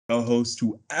co-host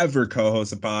to ever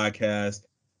co-host a podcast.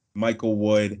 Michael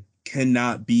Wood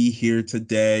cannot be here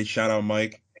today. Shout out,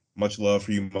 Mike. Much love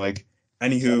for you, Mike.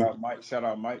 Shout Anywho, out Mike. Shout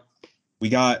out Mike. we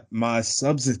got my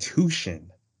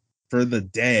substitution for the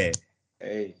day.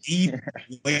 Hey. Deep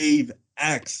Wave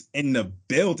X in the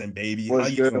building, baby. How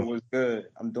What's you good? doing? What's good?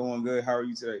 I'm doing good. How are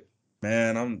you today?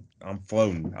 Man, I'm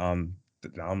floating. I'm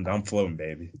floating,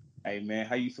 baby. Hey man,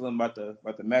 how you feeling about the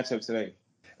matchup today?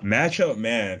 Matchup,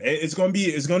 man. It's gonna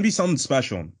be something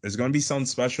special. It's gonna be something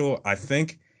special. I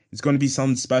think it's gonna be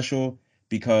something special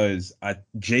because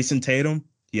Jason Tatum,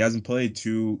 he hasn't played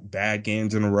two bad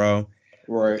games in a row.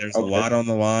 Right. There's a Okay. lot on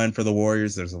the line for the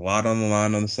Warriors. There's a lot on the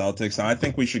line on the Celtics. So I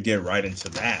think we should get right into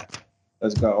that.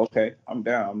 Let's go. Okay. I'm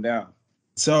down. I'm down.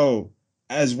 So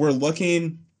as we're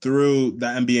looking through the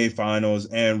NBA Finals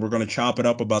and we're gonna chop it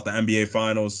up about the NBA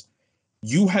Finals,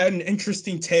 you had an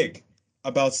interesting take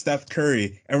about Steph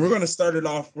Curry, and we're gonna start it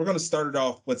off. We're gonna start it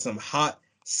off with some hot,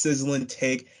 sizzling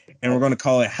take, and we're gonna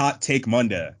call it Hot Take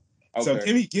Monday. So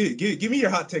Okay. give me your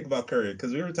hot take about Curry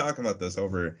because we were talking about this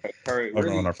over Curry.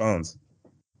 on our phones.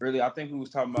 Really, I think we was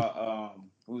talking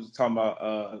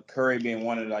about Curry being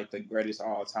one of like the greatest of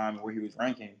all time and where he was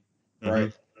ranking, right?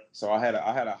 Mhm. So I had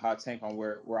a hot take on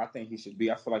where I think he should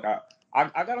be. I feel like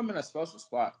I got him in a special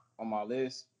spot on my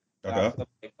list. And Okay.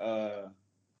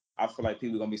 I feel like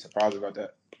people are gonna be surprised about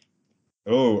that.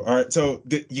 Oh, all right. So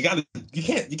you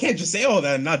can't just say all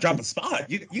that and not drop a spot.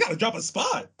 You gotta drop a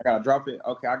spot. I gotta drop it.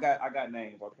 Okay, I got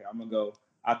names. Okay, I'm gonna go.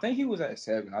 I think he was at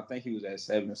 7. I think he was at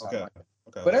 7 or something Okay. like that.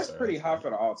 Okay. But that's pretty high for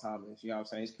the all timers. You know what I'm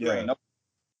saying? His career Yeah. ain't no.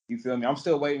 You feel me? I'm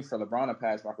still waiting for LeBron to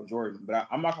pass Michael Jordan, but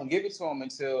I'm not gonna give it to him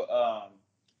until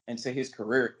his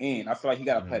career end. I feel like he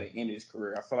gotta play the end of his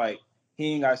career. I feel like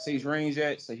he ain't got 6 rings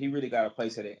yet, so he really got to play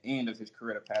to the end of his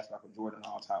career to pass Michael Jordan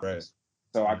all time. Right.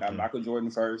 So I got Michael Jordan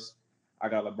first. I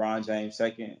got LeBron James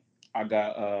second. I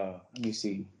got let me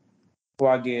see. Who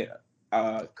I get?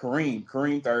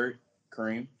 Kareem third.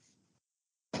 Kareem.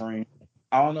 I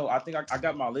don't know. I think I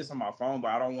got my list on my phone, but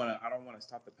I don't want to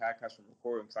stop the podcast from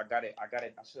recording because I got it. I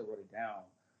should have wrote it down.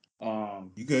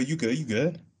 You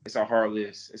good. It's a hard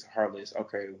list.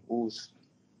 Okay, what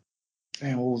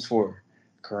was for?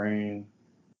 Kareem,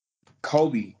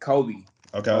 Kobe.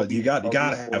 Okay, you gotta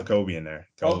Kobe's have for. Kobe in there.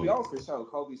 Kobe, oh for sure.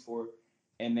 Kobe's for.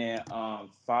 And then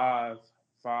five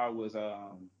was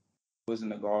in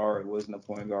the guard, was in the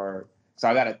point guard. So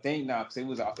I got to think now because it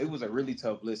was a really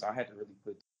tough list. I had to really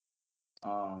put.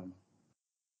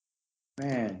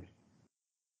 Man,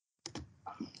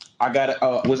 I got it.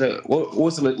 What's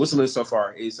the list so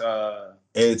far? It's MJ,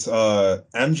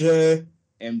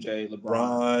 MJ, LeBron,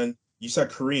 Ron. You said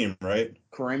Kareem, right?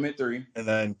 Kareem at 3, And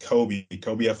then Kobe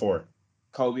at 4.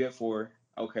 Kobe at 4.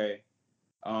 Okay.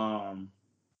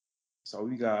 So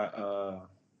we got.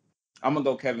 I'm gonna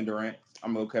go Kevin Durant.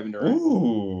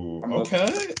 Ooh,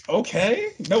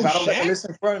 okay. No, I don't get the Shaq. list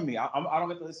in front of me. I don't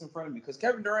get the list in front of me because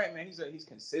Kevin Durant, man, he's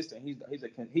consistent. He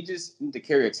just need to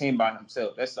carry a team by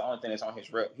himself. That's the only thing that's on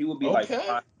his rep. He would be like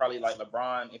probably like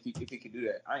LeBron if he could do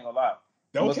that. I ain't gonna lie.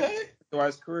 Okay. Throughout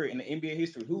his career in the NBA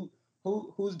history,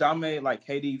 who's dominated like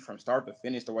KD from start to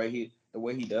finish the way he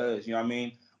does. You know what I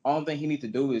mean? Only thing he needs to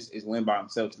do is win by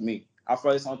himself. To me, I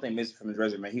feel like it's the only thing missing from his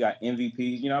resume. He got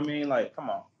MVPs. You know what I mean? Like, come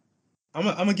on. I'm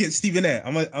gonna get Stephen A.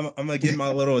 I'm gonna get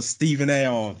my little Stephen A.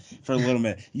 on for a little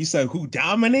minute. You said who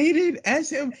dominated as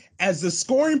him as the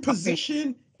scoring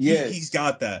position? Yes. He's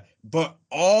got that. But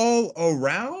all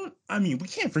around, I mean, we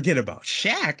can't forget about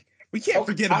Shaq. We can't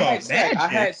forget about Magic. I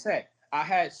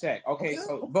had Shaq. Okay,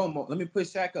 so boom, let me put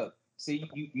Shaq up.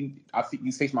 See, you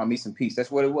fixed my missing piece.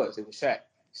 That's what it was. It was Shaq.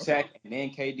 Shaq and then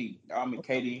KD. I mean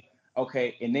KD.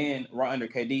 Okay, and then right under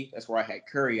KD, that's where I had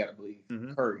Curry at, I believe.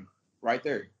 Mm-hmm. Curry. Right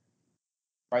there.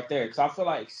 Because I feel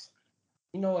like,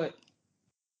 you know what?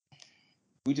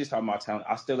 We just talking about talent.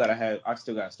 I still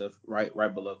got stuff right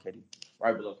below KD.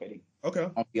 Right below KD. Okay.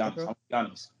 I'm gonna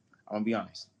be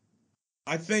honest.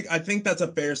 I think that's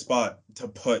a fair spot to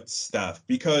put Steph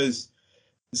because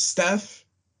Steph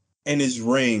and his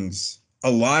rings,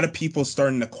 a lot of people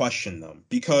starting to question them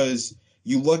because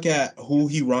you look at who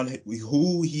he won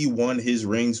his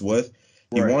rings with.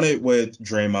 He won it with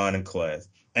Draymond and Clay,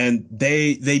 and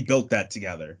they built that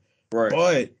together. Right.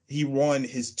 But he won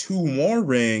his 2 more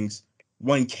rings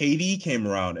when KD came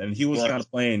around, and he was kind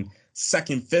of playing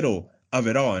second fiddle of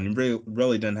it all, and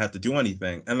really didn't have to do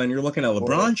anything. And then you're looking at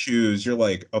LeBron's shoes, you're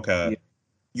like, okay,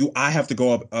 I have to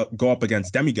go up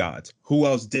against demigods. Who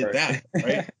else did that,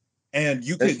 right? And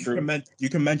you can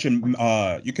mention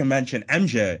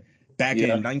MJ back in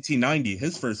 1990,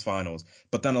 his first finals.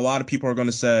 But then a lot of people are going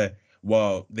to say,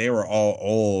 well, they were all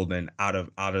old and out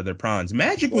of their primes.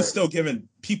 Magic was still giving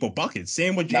people buckets.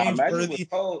 Same with Nah, James Magic was Worthy.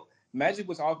 cold. Magic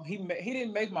was off. He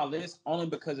didn't make my list only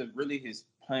because of really his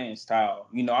playing style.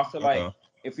 You know, I feel like Okay.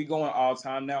 if we going all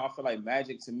time now, I feel like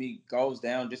Magic to me goes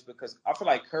down just because I feel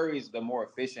like Curry is the more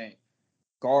efficient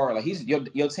guard. Like he's your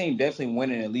team definitely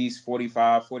winning at least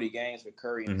 45, 40 games with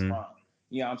Curry in his Mm-hmm. prime.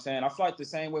 You know what I'm saying? I feel like the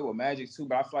same way with Magic too,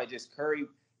 but I feel like just Curry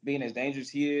being as dangerous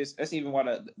he is, that's even why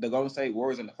the Golden State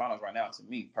Warriors in the finals right now, to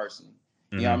me personally.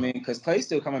 You know what I Mm-hmm. mean? Because Clay's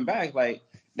still coming back. Like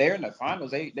they're in the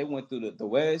finals. They went through the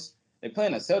West. They're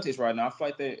playing the Celtics right now. I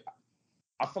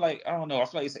feel like I don't know. I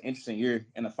feel like it's an interesting year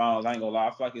in the finals. I ain't gonna lie.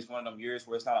 I feel like it's one of them years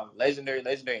where it's not a legendary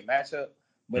matchup,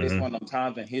 but it's Mm-hmm. one of them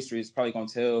times in history. It's probably gonna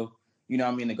tell, you know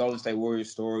what I mean, the Golden State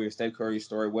Warriors story or Steph Curry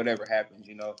story, whatever happens.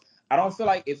 You know, I don't feel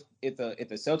like if the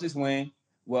Celtics win,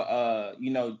 well,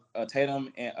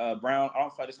 Tatum and Brown, I don't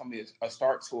feel like it's gonna be a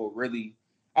start to a really.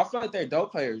 I feel like they're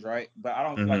dope players, right? But I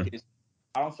don't feel like Mm-hmm. it's.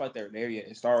 I don't feel like they're there yet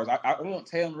as stars. I want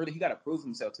Tatum really. He got to prove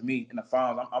himself to me in the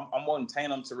finals. I'm wanting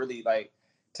Tatum to really like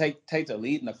take the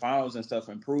lead in the finals and stuff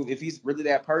and prove if he's really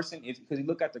that person. Because he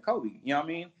look at the Kobe, you know what I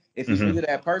mean? If he's Mm-hmm. really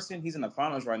that person, he's in the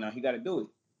finals right now. He got to do it.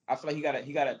 I feel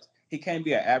like he can't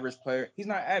be an average player. He's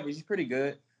not average. He's pretty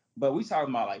good, but we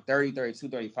talking about like 30, 32,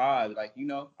 35. Like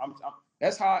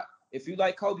that's how. If you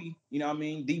like Kobe, you know what I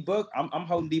mean. D Book, I'm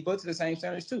holding D Book to the same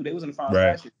standards too. They was in the finals Right.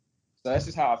 last year, so that's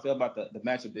just how I feel about the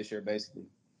matchup this year, basically.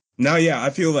 No, yeah, I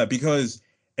feel that because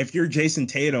if you're Jason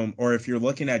Tatum or if you're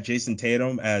looking at Jason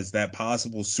Tatum as that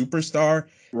possible superstar,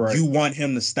 Right. you want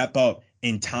him to step up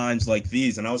in times like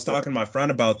these. And I was talking to my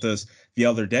friend about this the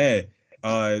other day.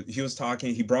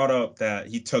 He brought up that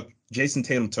Jason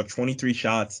Tatum took 23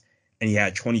 shots and he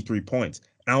had 23 points.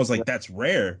 And I was like, Right. that's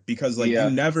rare because like you Yeah.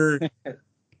 never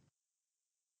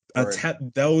Right.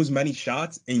 attempt those many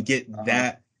shots and get Uh-huh.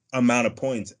 that amount of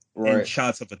points in Right.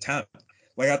 shots of attempt.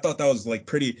 Like I thought that was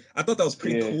pretty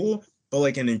Yeah. cool, but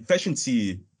like in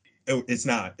efficiency, it's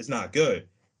not good.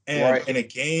 And Right. in a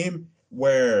game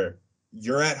where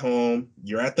you're at home,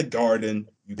 you're at the Garden,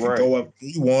 you could Right. go up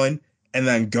 3-1 and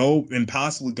then go and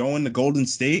possibly go into Golden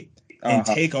State and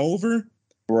Uh-huh. take over.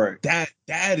 Right. That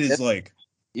is That's, like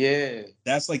yeah.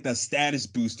 that's like the status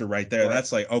booster right there. Right.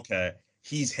 That's like, okay,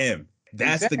 he's him.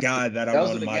 That's the Exactly. guy that I Those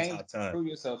want are in the my games top to 10. prove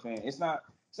yourself in. It's not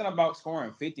about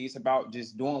scoring 50. It's about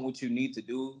just doing what you need to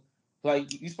do. Like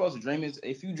you're supposed to dream.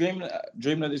 If you dreaming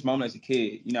of this moment as a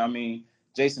kid, you know what I mean.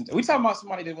 Jason, we talking about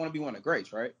somebody that want to be one of the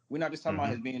greats, right? We're not just talking about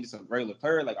Hmm. his being just a regular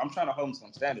player. Like I'm trying to hold him to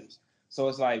some standards. So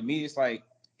it's like me. It's like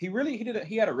he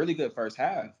had a really good first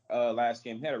half. Last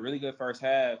game he had a really good first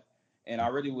half, and I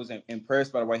really was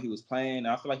impressed by the way he was playing.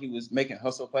 I feel like he was making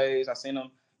hustle plays. I seen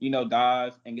him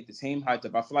dive and get the team hyped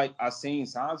up. I feel like I've seen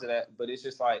signs of that, but it's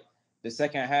just like the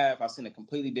second half, I seen a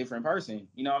completely different person.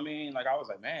 You know what I mean? Like I was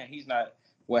like, man, he's not.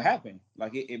 What happened?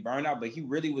 Like it burned out, but he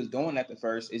really was doing that the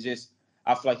first. It's just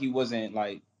I feel like he wasn't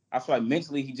like. I feel like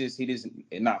mentally he just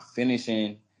not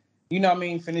finishing. You know what I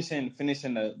mean? Finishing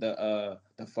the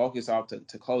focus off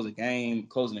to close a game,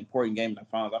 close an important game in the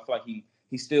finals. I feel like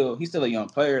he's still a young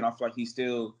player, and I feel like he's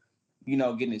still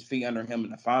getting his feet under him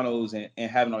in the finals and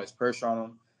having all this pressure on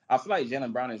him. I feel like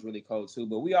Jaylen Brown is really cold too,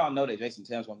 but we all know that Jason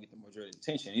Tatum's gonna get the majority of the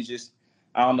attention. It's just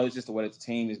I don't know, it's just the way that the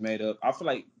team is made up. I feel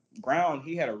like Brown,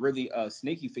 he had a really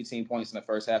sneaky 15 points in the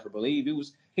first half, I believe.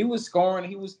 He was scoring,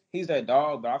 he's that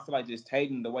dog, but I feel like just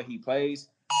Tatum, the way he plays,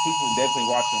 people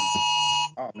definitely watch him.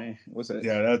 Oh man, what's that?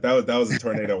 Yeah, that was a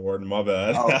tornado warden. My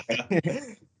Oh,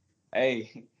 bad.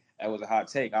 hey, that was a hot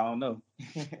take. I don't know.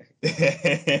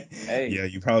 Hey, Yeah,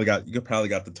 you probably got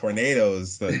the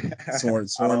tornadoes that I don't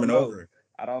swarming know. over.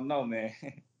 I don't know, man.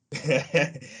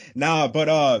 Nah, but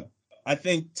I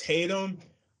think Tatum,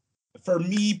 for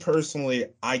me personally,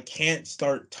 I can't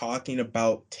start talking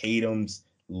about Tatum's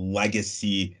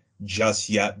legacy just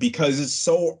yet because it's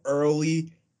so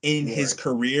early in his Right.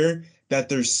 career that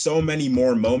there's so many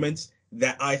more moments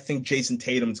that I think Jason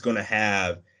Tatum's going to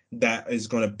have that is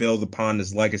going to build upon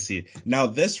his legacy. Now,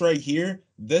 this right here,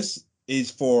 this is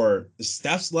for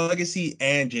Steph's legacy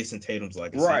and Jason Tatum's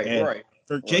legacy. Right, And right,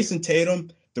 for right. Jason Tatum,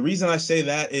 the reason I say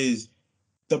that is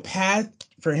the path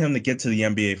for him to get to the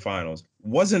NBA Finals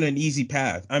wasn't an easy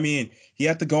path. I mean, he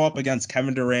had to go up against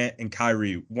Kevin Durant and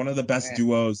Kyrie, one of the best Man,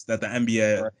 duos that the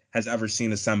NBA right. has ever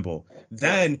seen assemble. Right.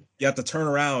 Then you have to turn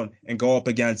around and go up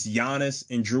against Giannis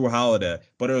and Drew Holiday,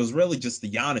 but it was really just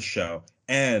the Giannis show.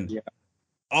 And Yeah.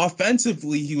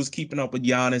 offensively, he was keeping up with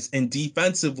Giannis, and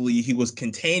defensively, he was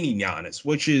containing Giannis,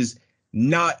 which is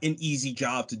not an easy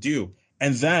job to do.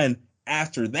 And then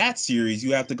after that series,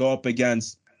 you have to go up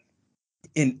against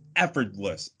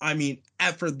effortless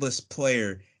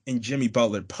player in Jimmy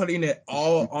Butler, putting it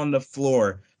all on the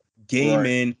floor, game Right.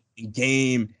 in and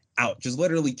game out, just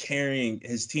literally carrying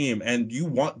his team. And you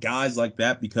want guys like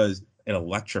that because it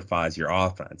electrifies your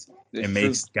offense. That's It true.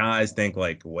 makes guys think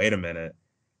like, wait a minute,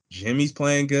 Jimmy's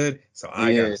playing good, so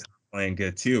I got to start playing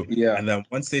good too. Yeah. And then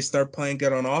once they start playing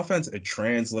good on offense, it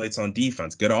translates on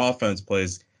defense. Good offense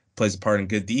plays a part in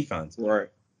good defense. Right.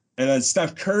 And then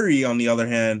Steph Curry, on the other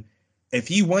hand, if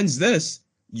he wins this,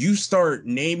 you start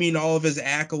naming all of his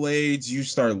accolades. You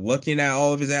start looking at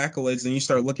all of his accolades, and you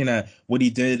start looking at what he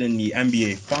did in the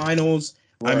NBA Finals.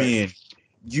 Right. I mean,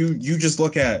 you just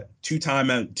look at two-time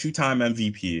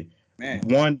MVP,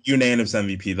 one unanimous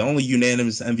MVP, the only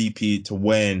unanimous MVP to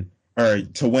win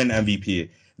MVP.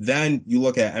 Then you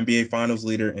look at NBA Finals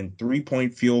leader in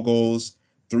 3-point field goals,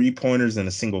 3-pointers in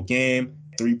a single game,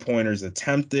 3-pointers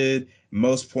attempted,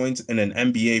 most points in an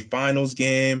NBA Finals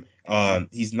game.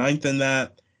 He's 9th in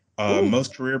that.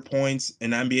 Most career points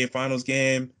in NBA Finals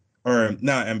game, or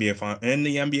not NBA in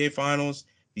the NBA Finals.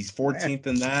 He's 14th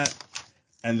in that.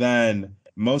 And then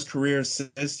most career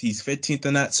assists, he's 15th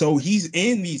in that. So he's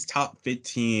in these top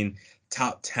 15,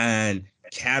 top 10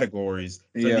 categories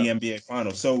for the NBA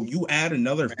Finals. So you add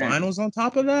another Finals on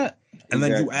top of that, and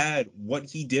then you add what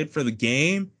he did for the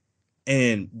game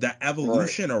and the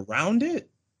evolution around it.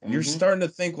 You're starting to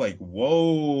think like,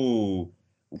 whoa,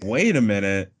 wait a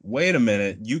minute.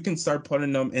 You can start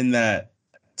putting them in that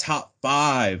top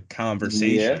 5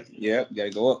 conversation. Yeah, you gotta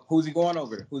go up. Who's he going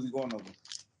over?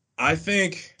 I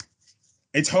think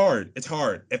it's hard.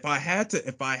 If I had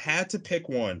to pick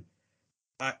one,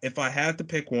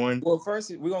 well,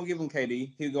 first we're gonna give him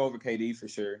KD. He'll go over KD for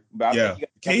sure. But I think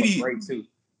KD great too.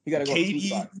 He gotta go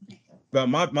KD. But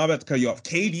my about to cut you off.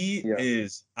 KD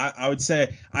is I would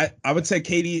say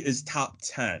KD is top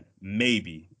 10,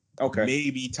 maybe. Okay.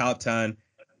 Maybe top 10.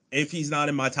 If he's not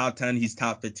in my top 10, he's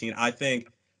top 15. I think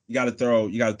you gotta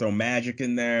throw Magic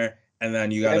in there. And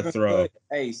then you got to throw.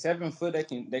 7 foot.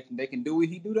 They can do what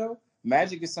he do though.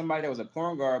 Magic is somebody that was a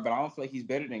point guard, but I don't feel like he's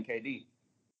better than KD.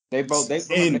 They both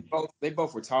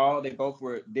were tall. They both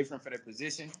were different for their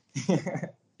position.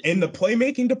 In the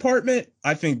playmaking department,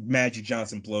 I think Magic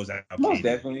Johnson blows out. Most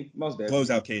definitely. Blows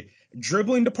out KD.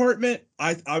 Dribbling department,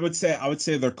 I would say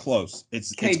they're close.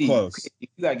 It's close. You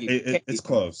gotta give it's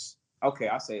close. Okay,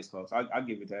 I'll say it's close. I'll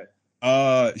give it that.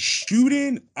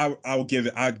 Shooting, I'd give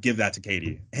that to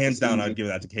KD. Hands down, I'd give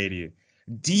that to KD.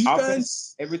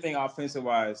 Defense, everything offensive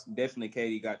wise, definitely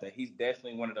KD got that. He's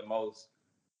definitely one of the most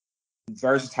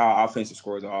versatile offensive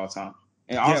scorers of all time,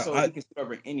 and also he can score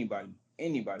over anybody.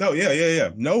 Oh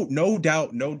yeah. No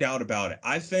doubt about it.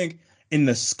 I think in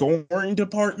the scoring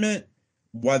department,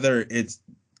 whether it's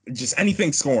just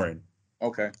anything scoring,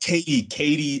 okay,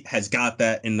 KD has got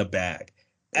that in the bag.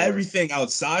 Everything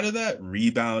outside of that,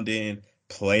 rebounding,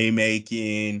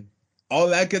 playmaking, all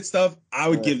that good stuff, I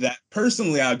would give that.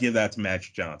 Personally, I would give that to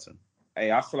Magic Johnson.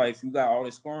 Hey, I feel like if you got all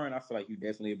this scoring, I feel like you're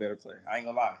definitely a better player. I ain't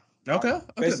gonna lie. Okay.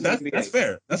 That's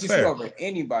fair. That's fair. Shoot over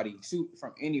anybody, shoot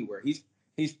from anywhere.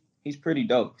 He's pretty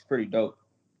dope.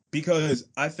 Because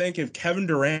I think if Kevin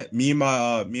Durant, me and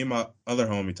my other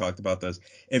homie talked about this.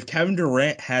 If Kevin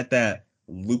Durant had that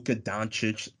Luka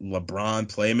Doncic, LeBron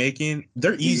playmaking,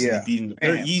 they're easily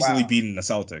beating the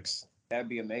Celtics. That'd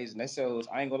be amazing. That shows.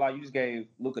 I ain't gonna lie. You just gave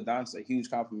Luka Doncic a huge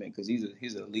compliment because he's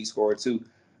an elite scorer too.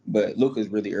 But Luka's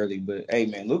really early. But hey,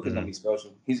 man, Luka's gonna be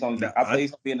special. He's gonna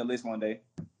be in the list one day.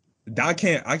 I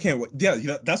can't.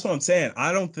 Yeah, that's what I'm saying.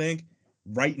 I don't think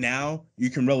right now you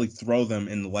can really throw them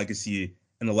in the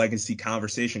legacy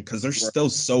conversation because they're still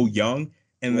so young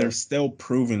and they're still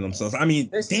proving themselves. I mean,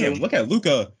 look at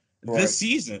Luka this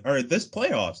season or this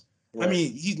playoffs. I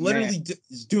mean, he literally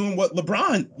is doing what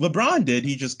LeBron did.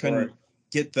 He just couldn't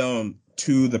get them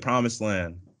to the promised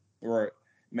land. Right,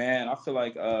 man. I feel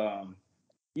like, I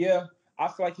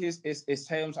feel like it's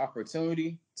Tatum's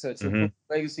opportunity to put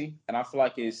legacy, and I feel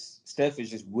like Steph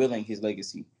is just willing his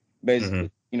legacy,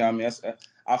 basically. You know what I mean?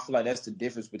 I feel like that's the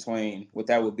difference between what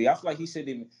that would be. I feel like he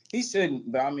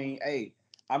shouldn't, but I mean, hey,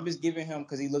 I'm just giving him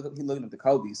because he looking at the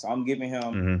Kobe, so I'm giving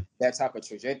him that type of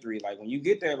trajectory. Like when you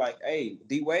get there, like, hey,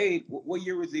 D Wade, what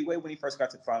year was D Wade when he first got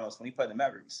to the finals when he played the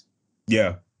Mavericks?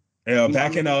 Yeah,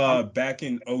 back in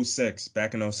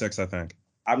 06, I think.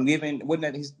 I'm giving, wasn't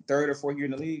that his 3rd or 4th year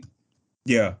in the league?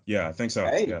 Yeah, I think so.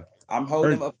 Hey, yeah. I'm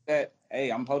holding him up to that.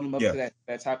 Hey, I'm holding him up to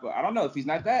that type of. I don't know if he's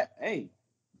not that. Hey,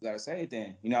 you gotta say it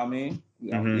then. You know what I mean?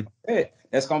 You know,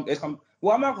 that's come.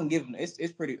 Well, I'm not gonna give him.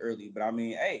 It's pretty early, but I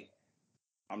mean, hey.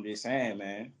 I'm just saying,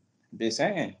 man. I'm just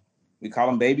saying. We call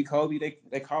him Baby Kobe.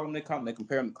 They call him. They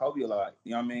compare him to Kobe a lot.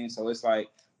 You know what I mean? So it's like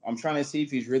I'm trying to see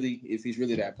if he's really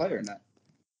that player or not.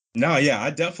 No, yeah, I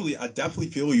definitely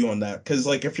feel you on that. Because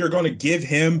like if you're gonna give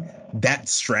him that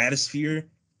stratosphere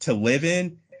to live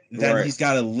in, then he's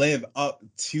got to live up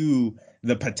to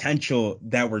the potential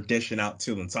that we're dishing out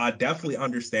to him. So I definitely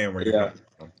understand where you're coming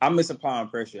from. I'm misapplying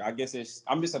pressure. I guess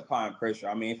I'm just applying pressure.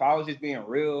 I mean, if I was just being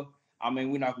real, I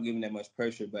mean, we're not gonna give him that much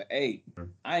pressure. But hey,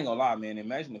 I ain't gonna lie, man.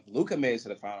 Imagine if Luka made it to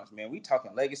the finals, man. We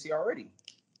talking legacy already.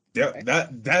 Yeah,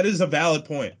 that is a valid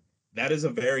point. That is a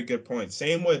very good point.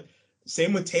 Same with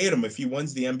Tatum if he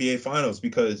wins the NBA Finals,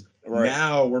 because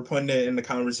now we're putting it in the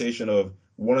conversation of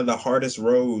one of the hardest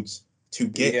roads to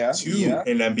get to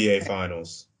an NBA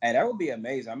Finals. And that would be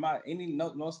amazing. I'm not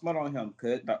no smut on him,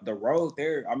 because the road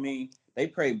there. I mean, they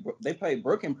played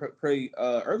Brooklyn pretty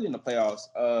early in the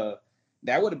playoffs.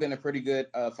 That would have been a pretty good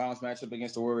finals matchup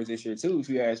against the Warriors this year too, if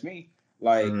you ask me.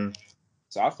 Like,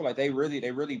 so I feel like they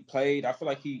really played. I feel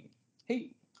like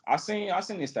I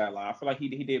seen his stat line. I feel like he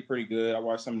did pretty good. I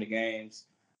watched some of the games.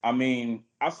 I mean,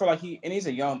 I feel like he's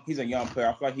a young player.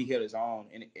 I feel like he held his own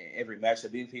in every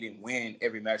matchup. Even if he didn't win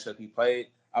every matchup he played,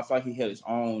 I feel like he held his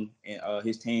own, and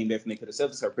his team definitely, because the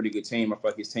Celtics are a pretty good team. I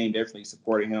feel like his team definitely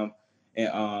supported him, and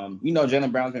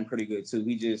Jaylen Brown's been pretty good too.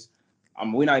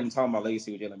 We're not even talking about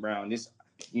legacy with Jaylen Brown. This,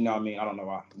 I mean, I don't know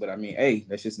why, but I mean, hey,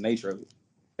 that's just the nature of it.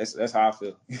 That's how I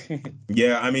feel.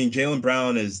 Yeah, I mean, Jaylen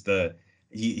Brown is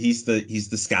he's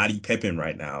the Scottie Pippen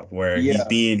right now, where he's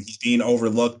being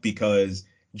overlooked because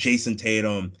Jason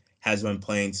Tatum has been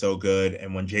playing so good,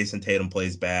 and when Jason Tatum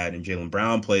plays bad and Jaylen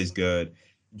Brown plays good,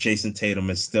 Jason Tatum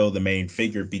is still the main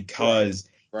figure because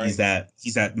he's that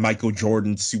Michael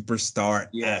Jordan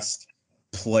superstar-esque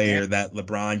player, that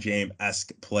LeBron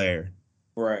James-esque player.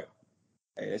 Right.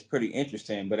 Hey, that's pretty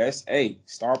interesting, but that's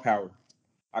star power.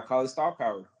 I call it star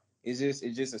power. It's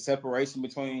just a separation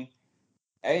between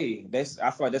I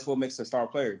feel like that's what makes a star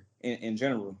player in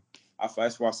general. I feel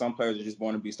that's why some players are just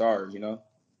born to be stars,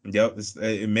 Yep,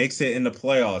 it makes it in the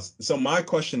playoffs. So my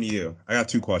question to you, I got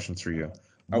two questions for you.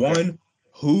 Okay. One,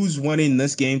 who's winning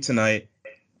this game tonight?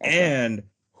 Okay. And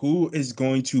who is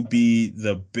going to be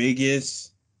the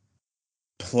biggest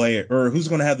player, or who's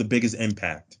going to have the biggest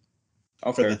impact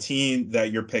for the team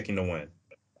that you're picking to win?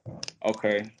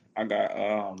 Okay. I got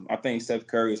I think Steph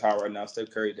Curry is hot right now. Steph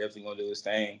Curry definitely gonna do his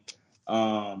thing.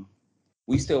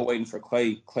 We still waiting for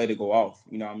Clay to go off.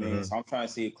 You know what I mean? So I'm trying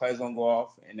to see if Clay's gonna go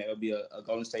off and that'll be a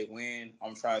Golden State win.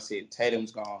 I'm trying to see if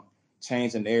Tatum's gonna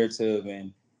change the narrative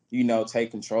and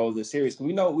take control of the series.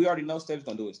 Because we already know Steph's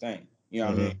gonna do his thing. You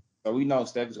know what I mean? So we know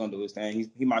Steph is gonna do his thing.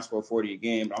 He might score 40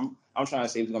 again, but I'm trying to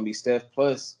see if it's gonna be Steph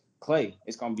plus Clay.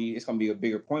 It's gonna be a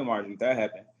bigger point margin if that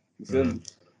happens. You feel me?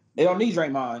 They don't need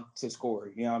Draymond to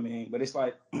score, you know what I mean? But it's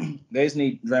like they just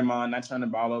need Draymond not turning the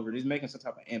ball over. He's making some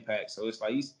type of impact. So it's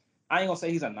like I ain't gonna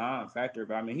say he's a non-factor,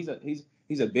 but I mean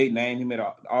he's a big name. He made an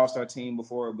all-star team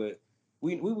before, but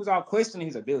we was all questioning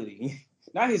his ability.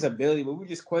 Not his ability, but we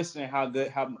just questioning how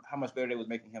much better they was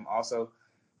making him also.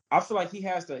 I feel like he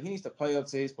needs to play up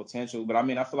to his potential. But I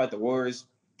mean, I feel like the Warriors,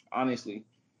 honestly,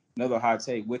 another hot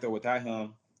take, with or without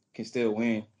him, can still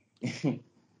win.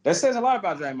 That says a lot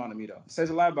about Draymond to me, though. It says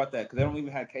a lot about that, because they don't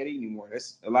even have KD anymore.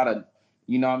 That's a lot of,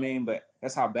 you know what I mean? But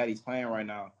that's how bad he's playing right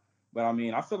now. But I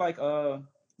mean, I feel like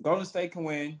Golden State can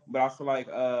win, but I feel like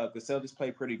the Celtics play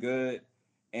pretty good,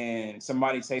 and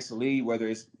somebody takes the lead, whether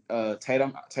it's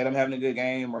Tatum having a good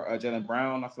game or Jaylen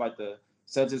Brown. I feel like the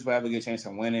Celtics will have a good chance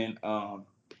of winning.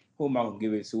 Who am I gonna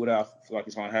give it to? What I feel like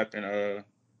is gonna happen?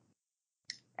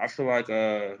 I feel like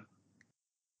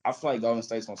Golden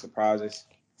State's gonna surprise us.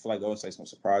 I feel like Golden State's gonna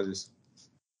surprise us.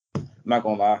 I'm not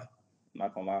gonna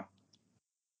lie.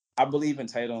 I believe in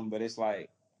Tatum, but it's like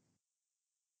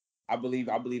I believe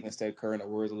in Steph Curry and the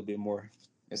Warriors a little bit more.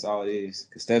 That's all it is.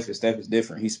 Because Steph is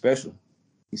different. He's special.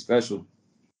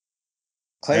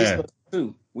 Clay's special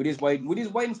too. We just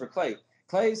waiting for Clay.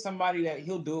 Clay is somebody that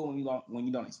he'll do it when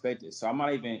you don't expect it. So I'm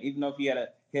not even though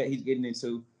if he's getting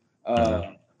into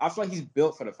I feel like he's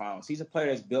built for the finals. He's a player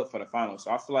that's built for the finals.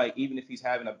 So I feel like even if he's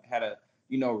had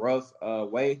a rough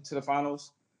way to the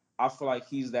finals, I feel like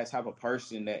he's that type of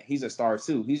person that he's a star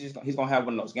too. He's gonna have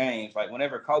one of those games. Like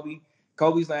whenever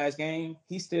Kobe's last game,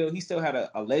 he still had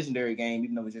a legendary game,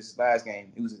 even though it was just his last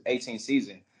game. It was his 18th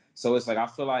season. So it's like I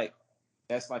feel like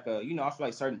that's like I feel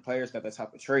like certain players got that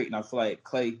type of trait, and I feel like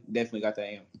Clay definitely got that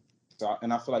in him. So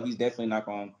and I feel like he's definitely not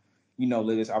gonna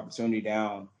let this opportunity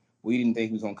down. We didn't think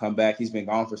he was gonna come back. He's been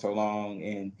gone for so long,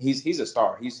 and he's a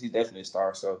star. He's definitely a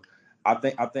star. So I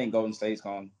think Golden State's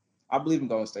gonna. I believe in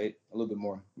Golden State a little bit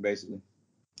more, basically.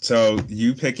 So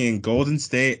you picking Golden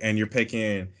State, and you're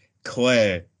picking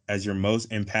Clay as your most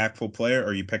impactful player, or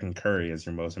are you picking Curry as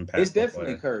your most impactful player? It's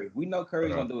definitely Curry. We know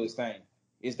Curry's gonna do his thing.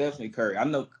 It's definitely Curry. I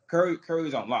know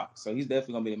Curry's on lock, so he's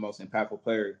definitely gonna be the most impactful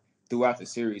player throughout the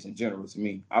series in general. To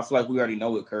me, I feel like we already know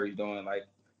what Curry's doing. Like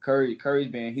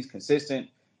he's consistent.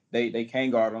 they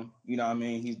can't guard him. You know what I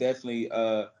mean? He's definitely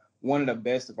one of the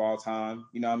best of all time.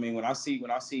 You know what I mean? When I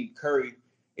see Curry,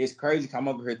 it's crazy. I'm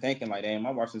over here thinking like, damn,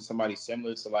 I'm watching somebody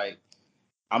similar to like.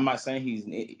 I'm not saying he's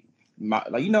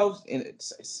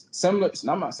similar.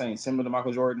 I'm not saying similar to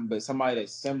Michael Jordan, but somebody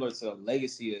that's similar to the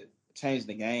legacy of changing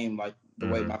the game like the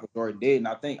way Michael Jordan did. And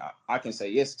I think I can say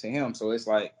yes to him. So it's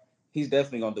like he's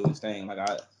definitely gonna do his thing. Like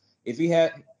if he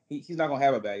had. He's not gonna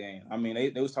have a bad game. I mean,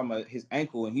 they was talking about his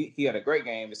ankle, and he had a great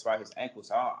game despite his ankle.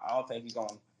 So I don't think he's gonna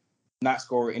not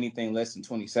score anything less than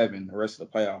 27 the rest of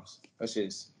the playoffs. That's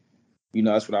just,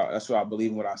 that's what I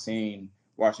believe in what I've seen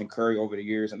watching Curry over the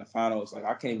years in the finals. Like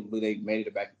I can't even believe they made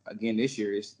it back again this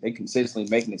year. They consistently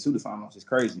making it to the finals. It's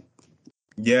crazy.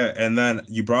 Yeah, and then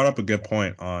you brought up a good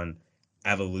point on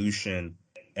evolution,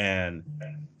 and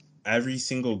every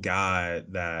single guy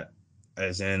that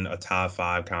is in a top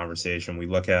 5 conversation, we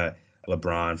look at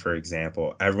LeBron, for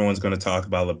example. Everyone's going to talk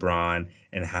about LeBron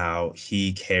and how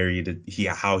he carried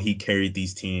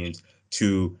these teams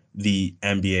to the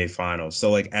NBA finals. So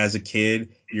like as a kid,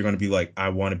 you're going to be like, I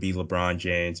want to be LeBron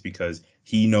James because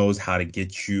he knows how to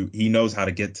get to the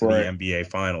NBA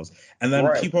finals. And then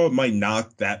people might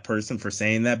knock that person for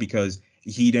saying that because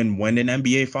he didn't win an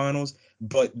NBA finals,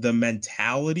 but the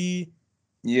mentality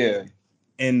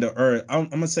and I'm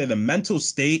gonna say the mental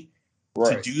state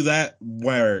to do that,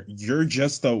 where you're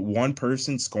just the one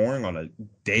person scoring on a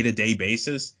day-to-day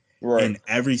basis in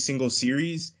every single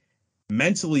series,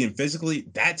 mentally and physically,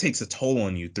 that takes a toll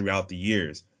on you throughout the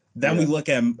years. Then we look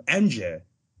at MJ.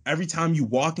 Every time you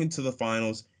walk into the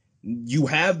finals, you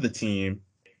have the team,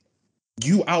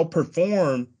 you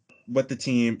outperform with the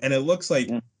team, and it looks like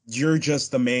you're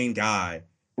just the main guy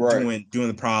doing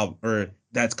the problem, or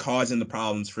that's causing the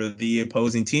problems for the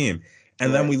opposing team.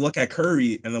 And then we look at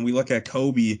Curry, and then we look at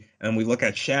Kobe, and we look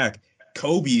at Shaq.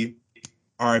 Kobe,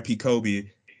 RIP Kobe,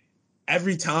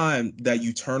 every time that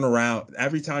you turn around,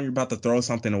 every time you're about to throw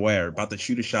something away or about to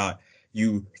shoot a shot,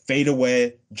 you fade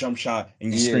away, jump shot,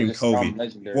 and you scream Kobe.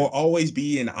 Will always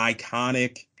be an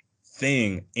iconic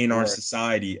thing in our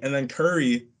society. And then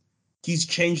Curry, he's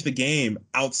changed the game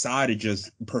outside of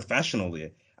just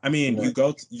professionally. I mean,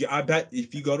 I bet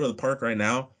if you go to the park right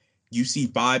now, you see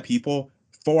 5 people,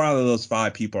 4 out of those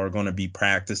 5 people are going to be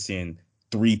practicing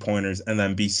 3-pointers and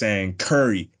then be saying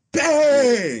Curry,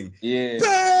 bang,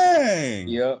 bang.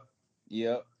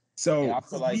 Yep. So I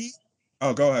feel like,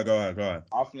 go ahead.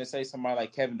 I'm gonna say somebody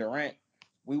like Kevin Durant.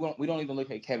 We don't even look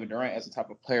at Kevin Durant as a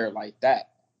type of player like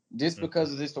that, just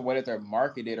because of just the way that they're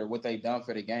marketed or what they've done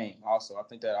for the game. Also, I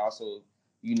think that also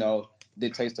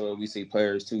dictates the way we see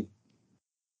players too.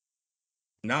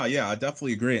 No, yeah, I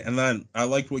definitely agree. And then I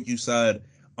liked what you said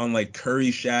on like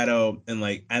Curry's shadow and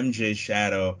like MJ's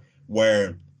shadow,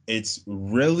 where it's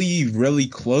really, really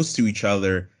close to each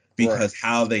other because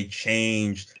how they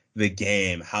changed the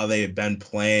game, how they have been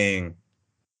playing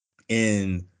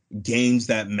in games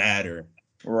that matter,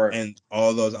 and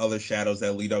all those other shadows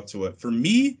that lead up to it. For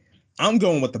me, I'm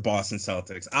going with the Boston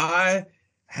Celtics. I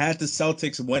had the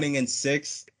Celtics winning in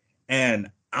 6, and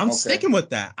I'm sticking with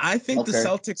that. I think the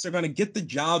Celtics are going to get the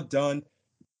job done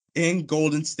in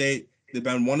Golden State. They've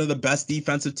been one of the best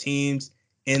defensive teams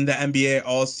in the NBA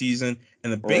all season.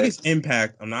 And the biggest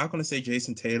impact, I'm not going to say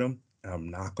Jason Tatum, and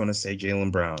I'm not going to say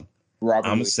Jaylen Brown. I'm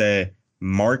going to say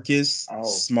Marcus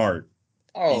Smart.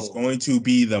 He's going to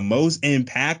be the most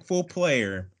impactful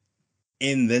player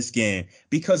in this game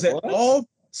because it all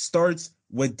starts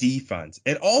with defense.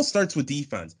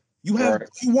 You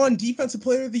won Defensive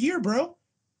Player of the Year, bro.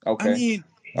 I mean,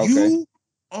 you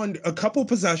on a couple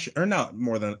possession, or not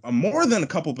more than a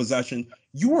couple possession,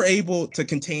 you were able to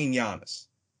contain Giannis.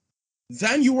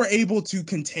 Then you were able to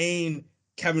contain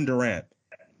Kevin Durant.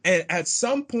 And at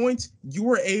some point, you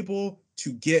were able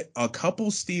to get a couple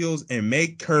steals and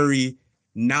make Curry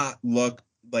not look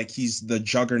like he's the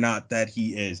juggernaut that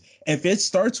he is. If it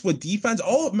starts with defense,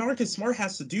 all Marcus Smart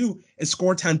has to do is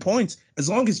score 10 points. As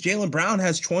long as Jaylen Brown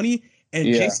has 20 and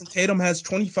Jason Tatum has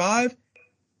 25,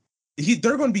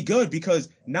 they're going to be good because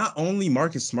not only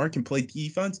Marcus Smart can play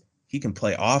defense, he can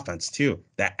play offense too.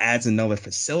 That adds another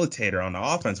facilitator on the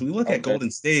offense. We look at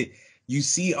Golden State, you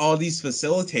see all these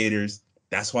facilitators.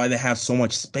 That's why they have so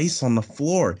much space on the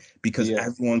floor, because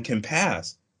everyone can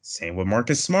pass. Same with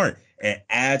Marcus Smart. It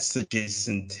adds to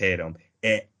Jason Tatum.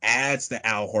 It adds to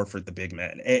Al Horford, the big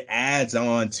man. It adds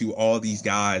on to all these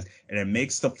guys, and it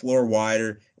makes the floor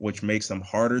wider, which makes them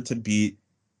harder to beat.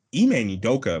 Ime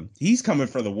Udoka, he's coming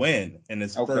for the win in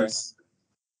his first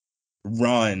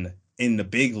run in the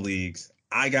big leagues.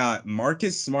 I got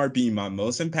Marcus Smart being my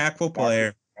most impactful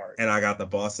player, and I got the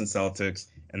Boston Celtics,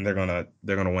 and they're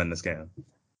gonna win this game.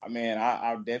 I mean,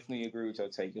 I definitely agree with your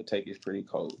take. Your take is pretty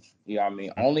cold. You know what I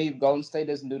mean? Only if Golden State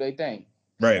doesn't do their thing.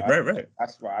 Right, right.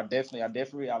 That's why I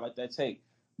definitely I like that take.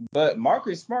 But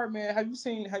Marcus Smart, man, have you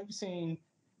seen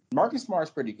Marcus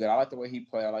Smart's pretty good. I like the way he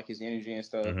play. I like his energy and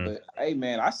stuff. Mm-hmm. But hey,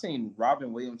 man, I seen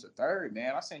Robin Williams III,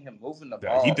 man. I seen him moving the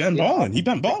Yeah, he ball. been balling. He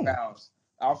been balling.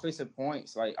 Offensive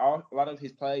points. Like a lot of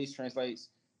his plays translates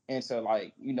into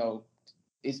like,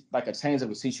 it's like a change of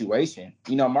a situation.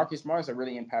 Marcus Smart is a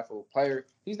really impactful player.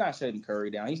 He's not shutting Curry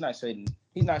down. He's not shutting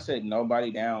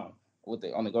nobody down on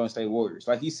the Golden State Warriors.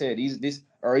 Like he said,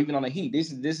 or even on the Heat.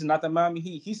 This is not the Miami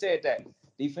Heat. He said that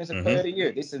defensive player of the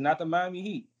year. This is not the Miami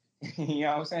Heat. You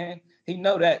know what I'm saying? He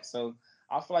know that. So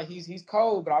I feel like he's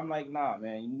cold, but I'm like, nah,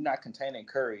 man, you're not containing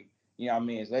Curry. You know what I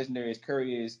mean? As legendary as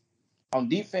Curry is on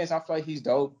defense, I feel like he's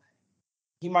dope.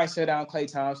 He might shut down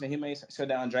Klay Thompson. He may shut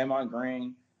down Draymond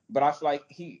Green. But I feel like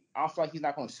he's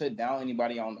not going to shut down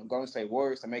anybody on the Golden State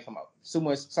Warriors to make him so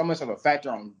much of a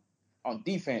factor on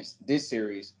defense this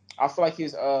series. I feel like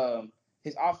his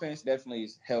offense definitely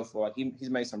is helpful. Like he's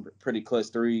made some pretty clutch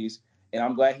threes, and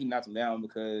I'm glad he knocked him down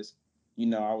because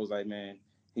I was like, man,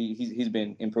 he's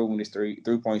been improving his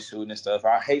three-point shooting and stuff.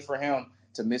 I hate for him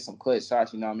to miss some clutch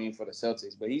shots, for the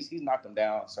Celtics, but he's knocked them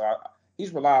down. So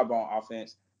he's reliable on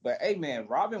offense. But hey, man,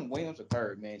 Robin Williams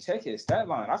III, man, check his stat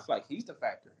line. I feel like he's the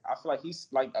factor. I feel like he's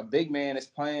like a big man that's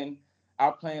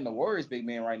outplaying the Warriors big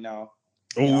man right now.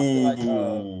 Ooh,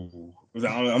 I'm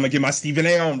gonna get my Stephen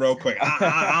A. on real quick.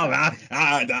 I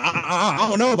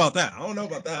don't know about that.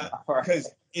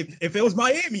 Because if it was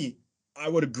Miami, I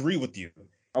would agree with you.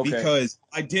 Okay. Because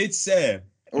I did say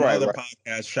another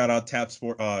podcast. Shout out Tap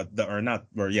Sport.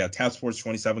 Tap Sports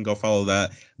 27. Go follow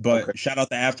that. But shout out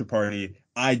the After Party.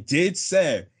 I did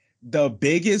say the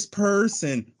biggest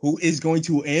person who is going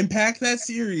to impact that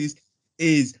series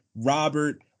is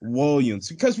Robert Williams,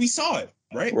 because we saw it,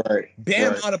 right?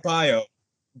 Bam Adebayo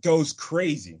goes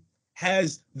crazy,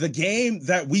 has the game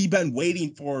that we've been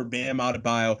waiting for, Bam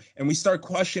Adebayo, and we start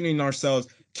questioning ourselves,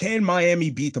 can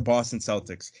Miami beat the Boston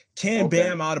Celtics? Can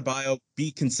Bam Adebayo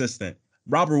be consistent?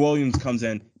 Robert Williams comes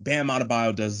in, Bam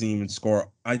Adebayo doesn't even score,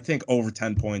 I think, over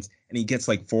 10 points, and he gets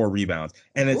like 4 rebounds.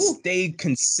 And it stayed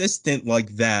consistent like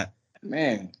that,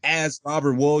 man, as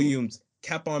Robert Williams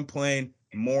kept on playing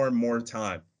more and more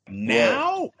time.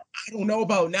 Now, I don't know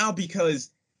about now, because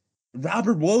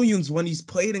Robert Williams, when he's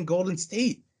played in Golden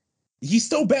State, he's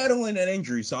still battling an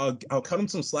injury, so I'll cut him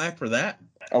some slack for that.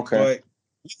 Okay. But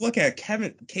you look at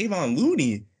Kayvon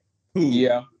Looney, who,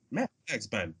 man, has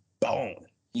been balling.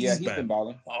 He's been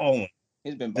balling.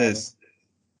 He's been balling.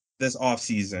 This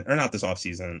offseason, or not this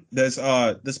offseason, this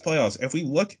playoffs. If we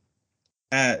look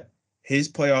at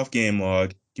his playoff game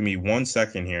log, give me 1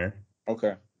 second here.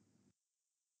 Okay.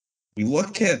 We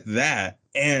look at that,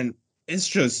 and it's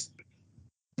just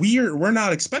we're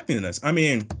not expecting this. I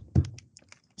mean,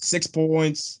 6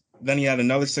 points, then he had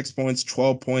another 6 points,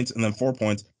 12 points, and then 4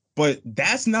 points. But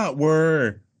that's not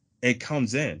where it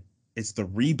comes in. It's the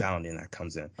rebounding that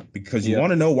comes in, because you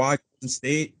want to know why Golden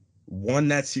State won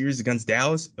that series against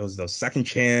Dallas? It was those second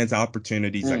chance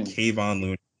opportunities that Kayvon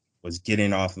Looney was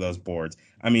getting off of those boards.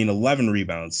 I mean, 11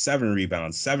 rebounds, 7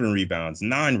 rebounds, 7 rebounds,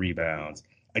 9 rebounds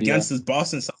against this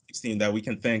Boston Celtics team that we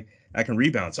can think that can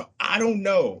rebound. So I don't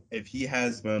know if he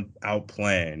has been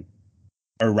outplaying,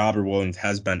 or Robert Williams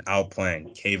has been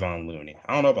outplaying Kayvon Looney.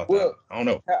 I don't know about that. I don't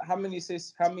know. How many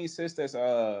assists does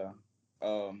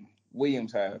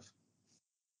Williams have?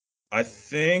 I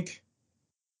think.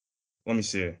 Let me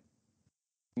see.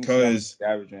 Because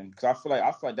averaging, because I feel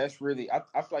like that's really. I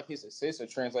feel like his assists are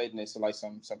translating into like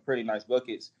some pretty nice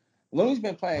buckets. Looney's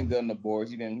been playing good on the boards.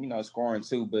 He's been scoring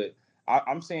too, but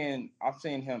I'm saying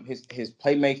him his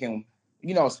playmaking,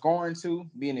 scoring too,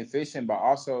 being efficient, but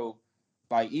also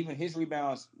like even his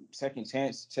rebounds, second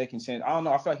chance. I don't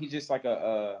know. I feel like he's just like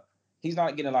he's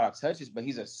not getting a lot of touches, but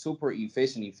he's a super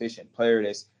efficient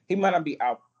player. He might not be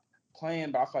out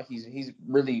playing, but I feel like he's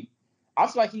really. I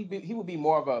feel like he would be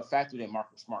more of a factor than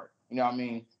Marcus Smart. You know what I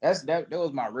mean? That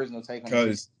was my original take on it.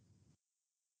 Because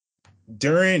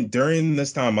during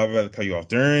this time, I'm about to cut you off.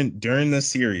 During this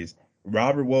series,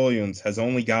 Robert Williams has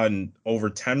only gotten over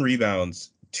 10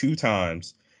 rebounds 2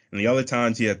 times, and the other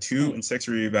times he had 2 and 6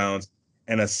 rebounds.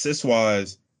 And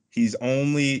assist-wise, he's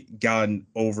only gotten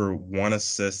over 1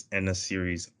 assist in the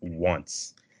series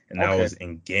once, and that was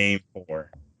in Game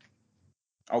 4.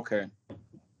 Okay.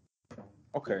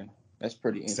 That's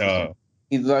pretty interesting. So,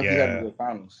 he looks like he's having a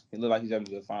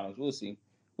good finals. We'll see.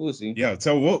 Yeah,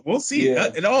 so we'll see.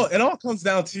 Yeah. It all comes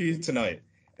down to tonight.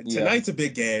 And tonight's a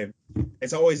big game.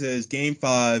 It always is. Game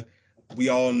 5. We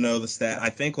all know the stat. I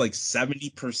think like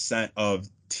 70% of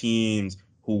teams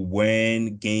who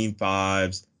win Game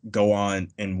 5s go on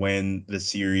and win the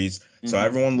series. So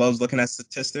everyone loves looking at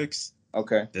statistics.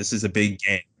 Okay. This is a big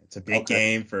game. It's a big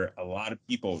game for a lot of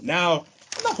people. Now,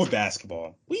 enough with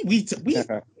basketball. We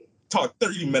talk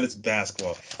 30 minutes of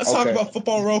basketball. Let's talk about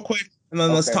football real quick, and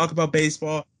then let's talk about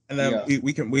baseball, and then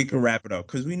we can wrap it up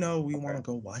because we know we want to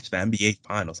go watch the NBA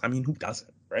finals. I mean, who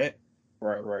doesn't, right?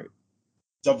 Right.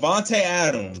 Davante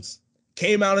Adams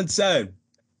came out and said,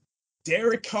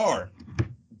 Derek Carr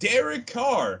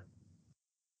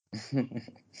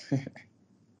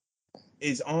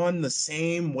is on the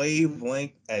same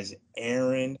wavelength as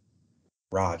Aaron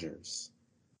Rodgers.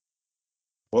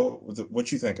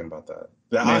 What you thinking about that?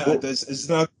 This is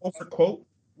not quote for quote.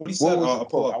 What he said. I'll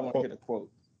pull up. I want to hear the quote.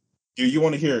 Do you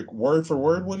want to hear word for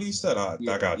word what he said? I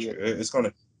got you. It's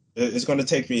gonna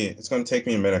take me a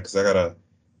minute because I gotta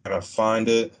find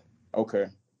it. Okay.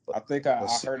 I think I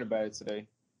heard about it today,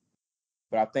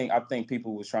 but I think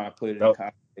people was trying to put it in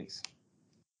context.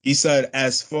 He said,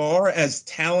 as far as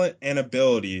talent and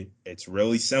ability, it's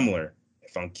really similar.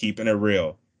 If I'm keeping it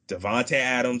real, Davante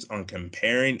Adams on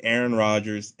comparing Aaron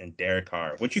Rodgers and Derek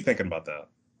Carr. What you thinking about that?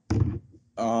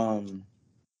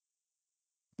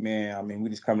 Man, I mean,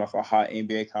 we just coming off a hot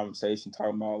NBA conversation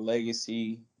talking about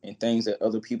legacy and things that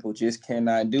other people just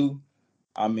cannot do.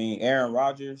 I mean, Aaron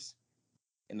Rodgers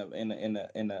in the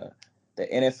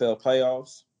NFL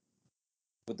playoffs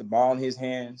with the ball in his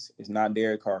hands is not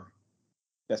Derek Carr.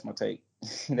 That's my take.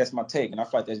 That's my take, and I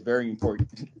feel like that's very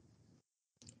important.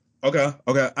 Okay.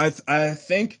 I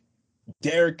think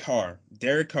Derek Carr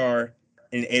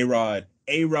and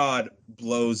A-Rod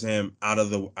blows him out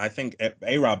of the. I think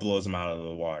A-Rod blows him out of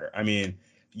the water. I mean,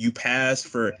 when you pass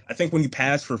for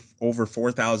over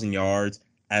 4,000 yards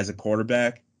as a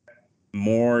quarterback,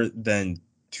 more than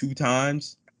 2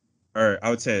 times, or I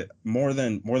would say more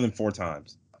than 4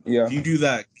 times. Yeah. If you do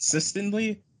that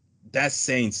consistently, that's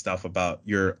saying stuff about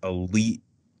your elite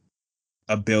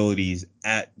abilities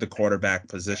at the quarterback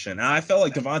position. And I felt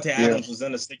like Davante Adams was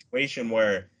in a situation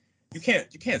where you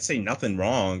can't say nothing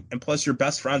wrong, and plus you're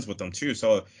best friends with them too,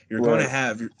 so you're going to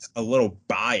have a little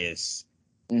bias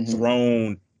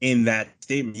thrown in that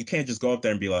statement. You can't just go up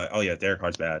there and be like, oh yeah, Derek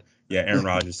Carr's bad. Yeah, Aaron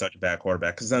Rodgers is such a bad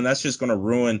quarterback, because then that's just going to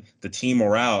ruin the team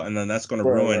morale, and then that's going to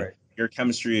ruin your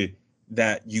chemistry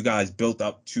that you guys built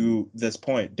up to this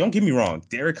point. Don't get me wrong,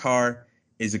 Derek Carr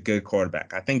is a good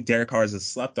quarterback. I think Derek Carr is a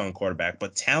slept-on quarterback,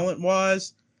 but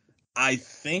talent-wise, I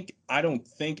don't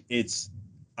think it's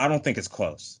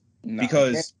close. No,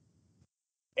 because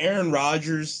Aaron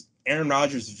Rodgers'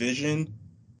 vision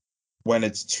when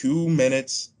it's 2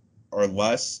 minutes or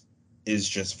less is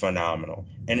just phenomenal.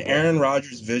 And Aaron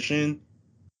Rodgers' vision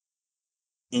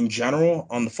in general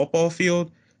on the football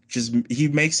field, he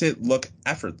makes it look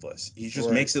effortless. He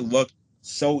just makes it look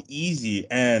so easy,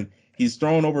 and he's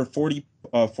thrown over 40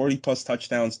 plus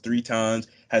touchdowns 3 times,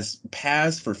 has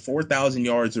passed for 4,000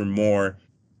 yards or more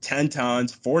 10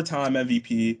 times, 4-time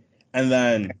MVP, and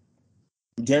then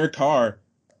Derek Carr,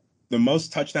 the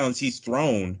most touchdowns he's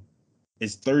thrown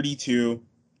is 32,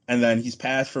 and then he's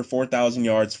passed for 4,000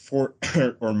 yards 4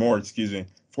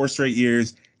 straight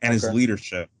years, and his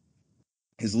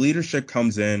leadership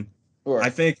comes in. Sure. I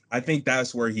think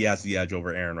that's where he has the edge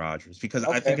over Aaron Rodgers, because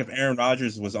I think if Aaron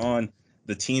Rodgers was on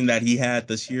the team that he had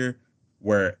this year,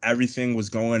 where everything was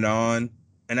going on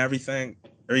and everything,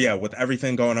 with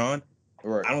everything going on,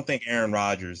 I don't think Aaron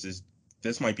Rodgers is.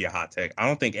 This might be a hot take. I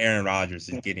don't think Aaron Rodgers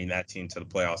is getting that team to the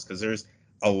playoffs, because there's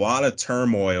a lot of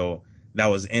turmoil that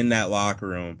was in that locker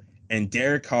room, and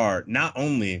Derek Carr not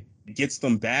only gets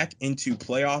them back into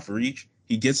playoff reach,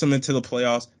 he gets them into the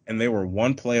playoffs, and they were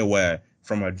 1 play away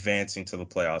from advancing to the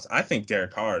playoffs. I think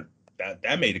Derek Carr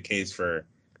that made a case for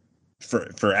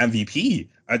MVP.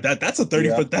 That's a 30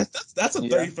 for that's a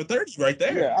 30 for 30 right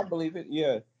there. Yeah, I believe it.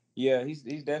 Yeah,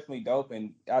 he's definitely dope,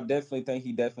 and I definitely think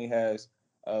he definitely has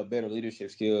better leadership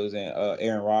skills than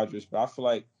Aaron Rodgers. But I feel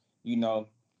like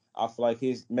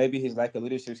his lack of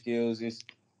leadership skills is,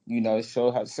 it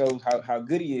shows how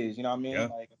good he is. You know what I mean? Yeah,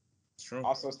 it's true.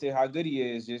 Also, still how good he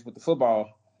is just with the football,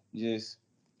 just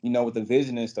with the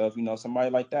vision and stuff. Somebody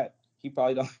like that, he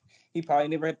probably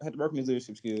never had to work on his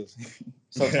leadership skills.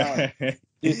 So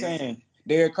just saying,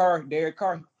 Derek Carr,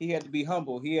 he had to be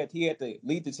humble. He had to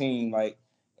lead the team. Like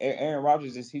Aaron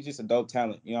Rodgers, he's just a dope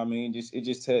talent. You know what I mean?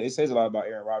 It says a lot about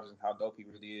Aaron Rodgers and how dope he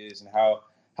really is, and how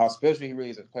special he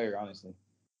really is as a player. Honestly.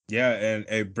 Yeah, and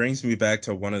it brings me back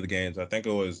to one of the games. I think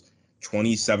it was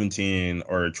 2017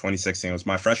 or 2016. It was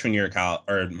my freshman year of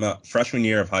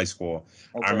high school.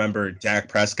 Okay. I remember Dak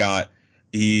Prescott.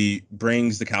 He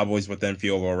brings the Cowboys within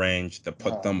field goal range to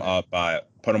put them up by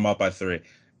 3.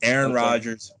 Aaron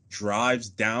Rodgers drives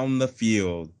down the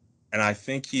field, and I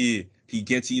think he he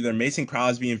gets either Mason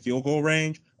Crosby in field goal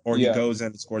range or he goes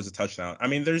and scores a touchdown. I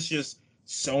mean, there's just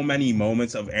so many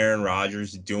moments of Aaron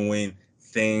Rodgers doing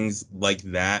things like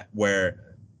that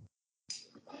where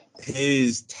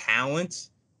his talent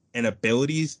and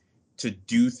abilities to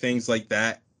do things like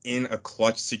that in a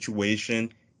clutch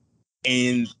situation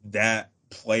in that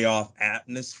playoff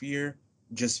atmosphere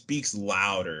just speaks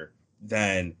louder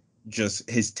than just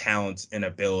his talents and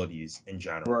abilities in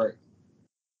general. Right.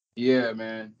 Yeah,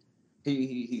 man.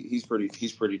 He's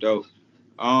pretty dope.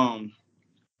 I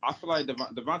feel like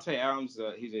Devontae Adams,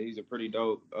 he's a pretty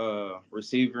dope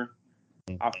receiver.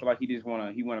 I feel like he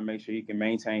wanna make sure he can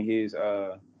maintain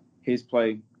his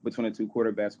play between the two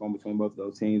quarterbacks going between both of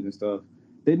those teams and stuff.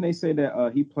 Didn't they say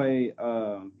that he played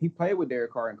with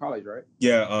Derek Carr in college, right?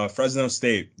 Yeah, Fresno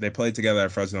State. They played together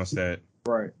at Fresno State.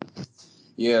 Right.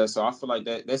 Yeah, so I feel like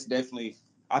that's definitely.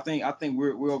 I think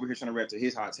we're over here trying to rap to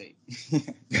his hot take.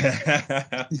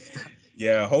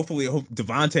 Yeah, hopefully,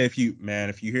 Devontae, if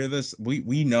you hear this,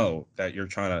 we know that you're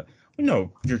trying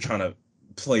to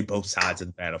play both sides of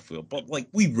the battlefield, but like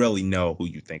we really know who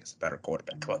you think is a better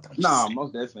quarterback. Nah,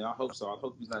 most definitely. I hope so. I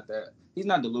hope he's not that. He's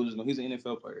not delusional. He's an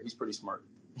NFL player. He's pretty smart.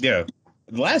 Yeah.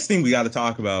 The last thing we got to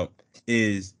talk about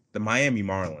is the Miami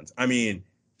Marlins. I mean,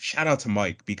 shout out to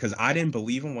Mike because I didn't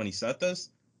believe him when he said this,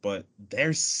 but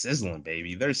they're sizzling,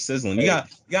 baby. They're sizzling. You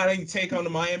got any take on the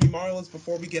Miami Marlins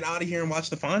before we get out of here and watch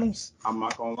the finals? I'm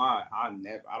not gonna lie. I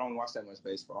don't watch that much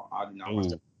baseball. I do not watch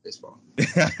that much baseball.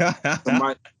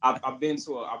 I've been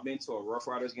to a Rough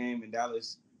Riders game in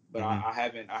Dallas, but I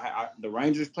haven't. The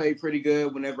Rangers played pretty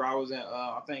good whenever I was in.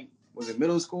 I think was it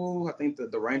middle school. I think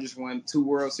the Rangers won 2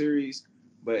 World Series,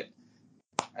 but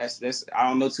that's I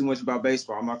don't know too much about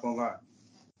baseball. I'm not gonna lie.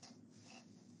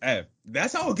 Hey,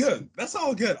 that's all good. That's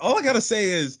all good. All I gotta say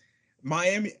is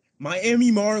Miami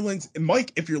Marlins. And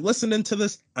Mike, if you're listening to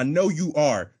this, I know you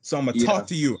are. So I'm gonna talk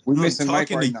to you.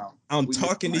 I'm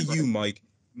talking to you, Mike.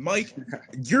 Mike,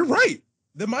 you're right.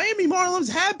 The Miami Marlins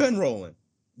have been rolling.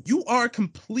 You are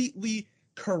completely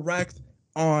correct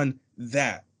on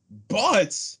that.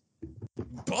 But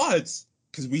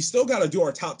because we still gotta do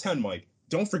our top 10, Mike.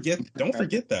 Don't forget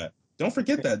that. Don't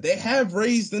forget that. They have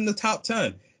raised in the top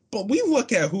 10. But we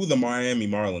look at who the Miami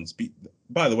Marlins beat.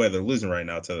 By the way, they're losing right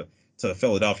now to the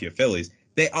Philadelphia Phillies.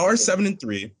 They are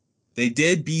 7-3. They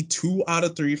did beat 2 out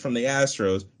of 3 from the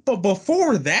Astros. But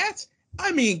before that,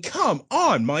 I mean, come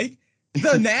on, Mike.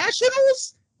 The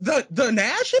Nationals? The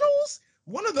Nationals?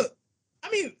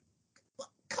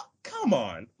 Come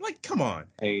on. Like, come on.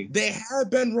 Hey. They have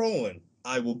been rolling.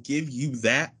 I will give you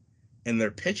that. And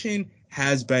their pitching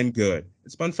has been good.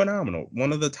 It's been phenomenal.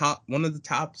 One of the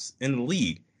tops in the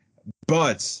league.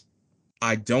 But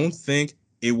I don't think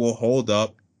it will hold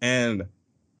up. And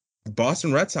the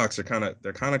Boston Red Sox are kind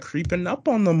of creeping up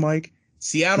on them, Mike.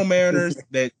 Seattle Mariners,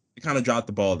 they kind of dropped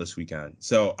the ball this weekend.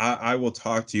 So I will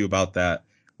talk to you about that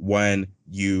when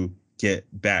you get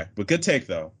back. But good take,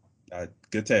 though.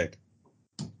 Good take.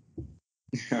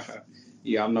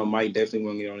 Yeah, I know Mike definitely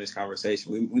want to get on this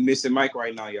conversation. We missing Mike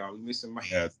right now, y'all. We missing Mike.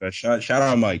 Yeah, shout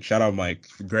out Mike. Shout out Mike.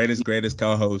 Greatest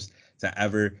co-host to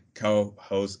ever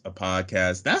co-host a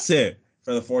podcast. That's it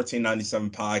for the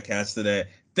 1497 podcast today.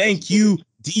 Thank you,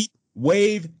 Deep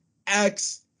Wave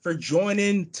X, for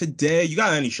joining today. You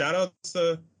got any shout outs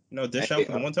to dish out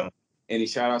for the one time? Any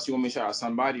shout outs? You want me to shout out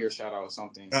somebody or shout out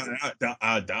something?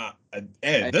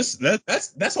 Ed,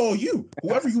 that's all you.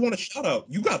 Whoever you want to shout out,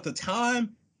 you got the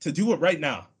time to do it right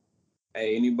now.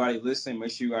 Hey, anybody listening,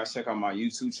 make sure you guys check out my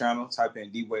YouTube channel. Type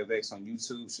in D-Wave X on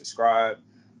YouTube. Subscribe.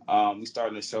 We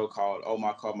starting a show called Oh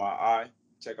My Caught My Eye.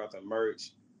 Check out the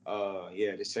merch.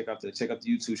 Just check out the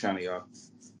YouTube channel, y'all.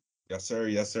 Yes, sir.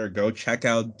 Yes, sir. Go check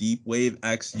out Deep Wave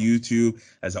X YouTube.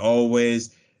 As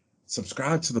always,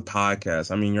 subscribe to the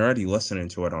podcast. I mean, you're already listening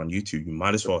to it on YouTube. You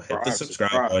might as well hit the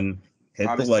subscribe button, hit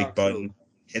the like button,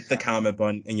 hit the comment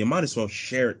button, and you might as well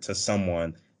share it to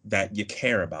someone that you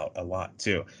care about a lot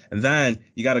too. And then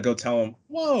you got to go tell them,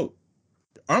 whoa,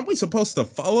 aren't we supposed to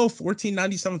follow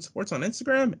 1497 Sports on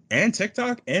Instagram and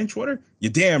TikTok and Twitter?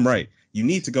 You're damn right. You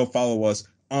need to go follow us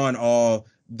on all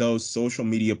those social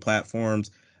media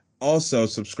platforms. Also,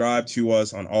 subscribe to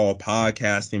us on all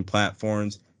podcasting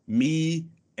platforms. Me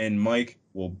and Mike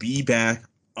will be back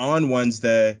on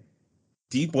Wednesday.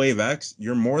 Deep Wave X,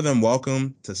 you're more than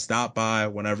welcome to stop by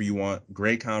whenever you want.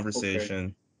 Great conversation.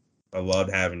 Okay. I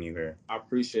love having you here. I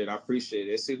appreciate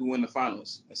it. Let's see who win the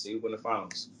finals.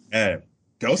 Hey,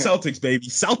 go Celtics, baby.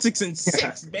 Celtics in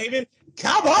 6, baby.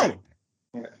 Come on.